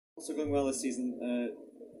Also going well this season,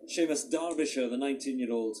 Seamus Derbyshire, the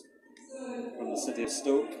 19-year-old from the city of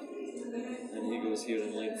Stoke, and he goes here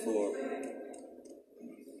in lane 4.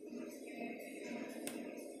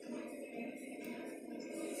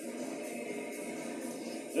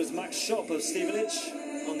 There's Max Schopp of Stevenage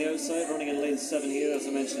on the outside, running in lane 7 here. As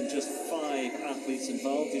I mentioned, just 5 athletes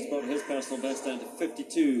involved. He's brought his personal best down to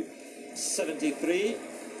 52.73.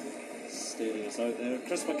 Steering us out there.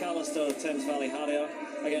 Chris McAlister, Thames Valley Harrier.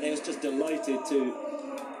 Again, he was just delighted to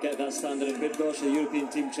get that standard in Bidgosh. The European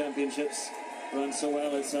Team Championships ran so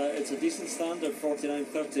well. It's a decent standard,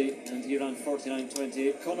 49.30, and he ran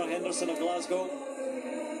 49.28. Connor Henderson of Glasgow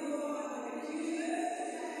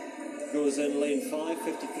goes in lane 5,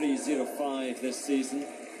 53.05 this season.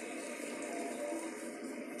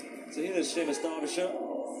 So here is Seamus Derbyshire.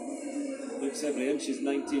 Looks every inch, he's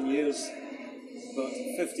 19 years, but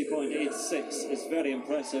 50.86 is very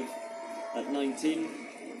impressive at 19.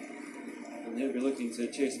 And he'll be looking to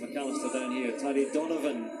chase McAlister down here. Tyri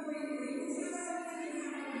Donovan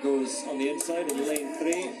goes on the inside in lane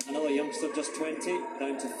 3. Another youngster, just 20,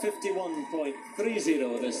 down to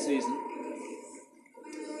 51.30 this season.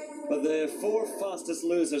 But the 4 fastest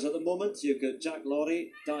losers at the moment, you've got Jack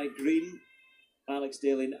Laurie, Di Green, Alex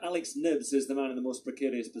Daly, and Alex Nibbs is the man in the most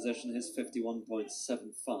precarious position, his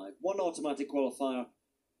 51.75. One automatic qualifier,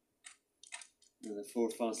 and the 4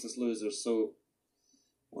 fastest losers. So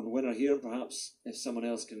one winner here, perhaps, if someone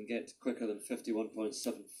else can get quicker than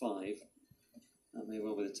 51.75, that may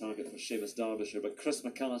well be the target for Seamus Derbyshire. But Chris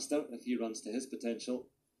McAlister, if he runs to his potential,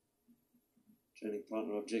 training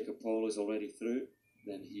partner of Jacob Paul is already through,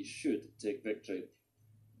 then he should take victory.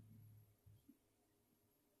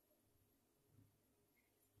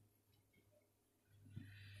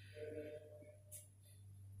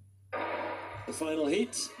 The final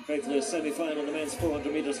heat, effectively a semi-final in the men's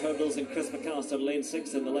 400 metres hurdles, and Chris McAlister lane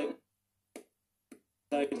 6 in the lane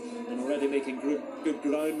side, and already making good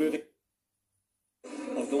ground moving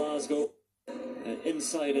of Glasgow.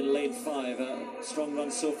 Inside in lane 5, strong run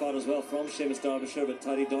so far as well from Seamus Derbyshire, but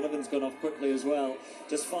Tyri Donovan's gone off quickly as well.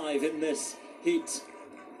 Just 5 in this heat.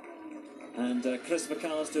 And Chris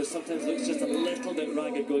McAlister sometimes looks just a little bit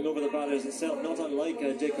ragged going over the barriers itself, not unlike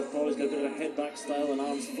Jacob Paul. He's got a bit of a head back style and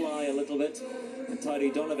arms fly a little bit. And Tyri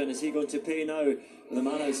Donovan, is he going to pay now with the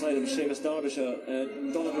man outside him, Seamus Derbyshire?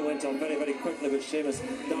 Donovan went on very, very quickly, but Seamus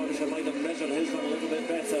Derbyshire might have measured his run a little bit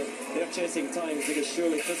better. They're chasing times because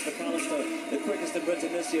surely Chris McAlister, the quickest in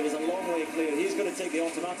Britain this year, is a long way clear. He's going to take the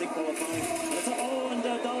automatic qualifying. And it's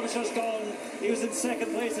Derbyshire's gone. He was in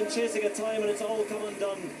second place and chasing a time, and it's all come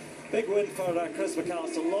undone. Big win for Chris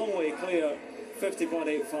McAlister, long way clear,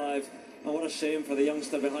 50.85, and what a shame for the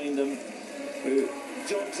youngster behind him, who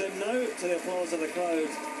jogs in now to the applause of the crowd.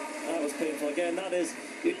 That was painful. Again, that is,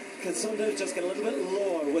 you can sometimes just get a little bit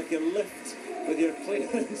lower with your lift, with your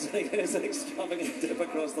clearance. It's an extravagant dip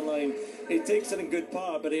across the line. He takes it in good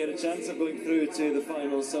part, but he had a chance of going through to the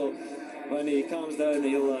final, so when he calms down,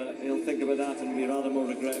 he'll think about that and be rather more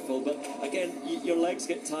regretful. But again, your legs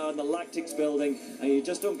get tired, and the lactic's building, and you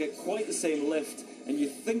just don't get quite the same lift, and you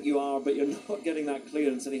think you are, but you're not getting that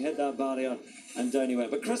clearance, and he hit that barrier, and down he went.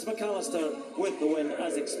 But Chris McAlister with the win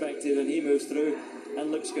as expected, and he moves through and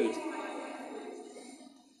looks good.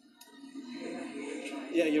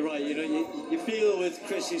 Yeah, you're right. You know, you feel with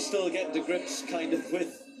Chris, he's still getting to grips kind of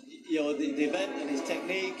with, you know, the event and his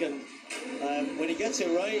technique, and when he gets it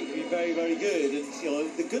right, he's very, very good. And you know,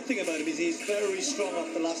 the good thing about him is he's very strong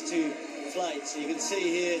off the last 2 flights. You can see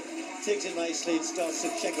here, takes it nicely and starts to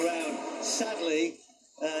check around. Sadly,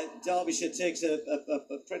 Derbyshire takes a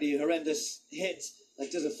pretty horrendous hit,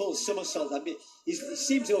 like does a full somersault. I mean, he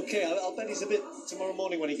seems okay. I'll bet he's a bit, tomorrow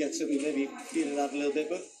morning when he gets up, he'll maybe feel it out a little bit,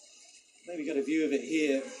 but maybe got a view of it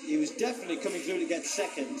here. He was definitely coming through to get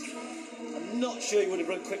second. I'm not sure he would have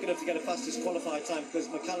run quick enough to get a fastest qualified time, because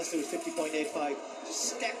McAlister was 50.85.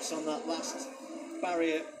 Just steps on that last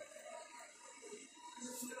barrier.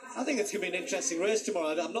 I think it's going to be an interesting race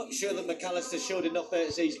tomorrow. I'm not sure that McAlister showed enough there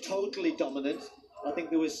to say he's totally dominant. I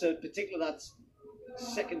think there was particularly that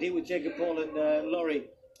second heat with Jacob Paul and Laurie.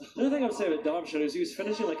 The other thing I would say about Derbyshire is he was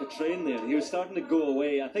finishing like a train there. He was starting to go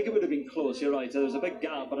away. I think it would have been close, you're right. There was a big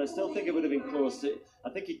gap, but I still think it would have been close. I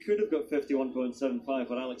think he could have got 51.75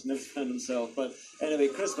 when Alex Nibbs found himself. But anyway,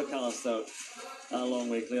 Chris McAlister, a long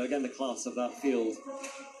way clear. Again, the class of that field.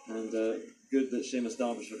 And good that Seamus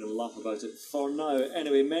Derbyshire can laugh about it for now.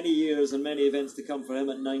 Anyway, many years and many events to come for him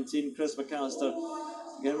at 19. Chris McAlister,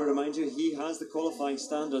 again, we remind you, he has the qualifying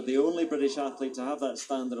standard. The only British athlete to have that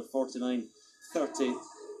standard of 49.30.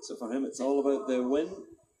 So for him, it's all about the win.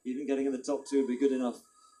 Even getting in the top 2 would be good enough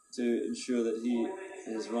to ensure that he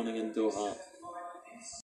is running in Doha.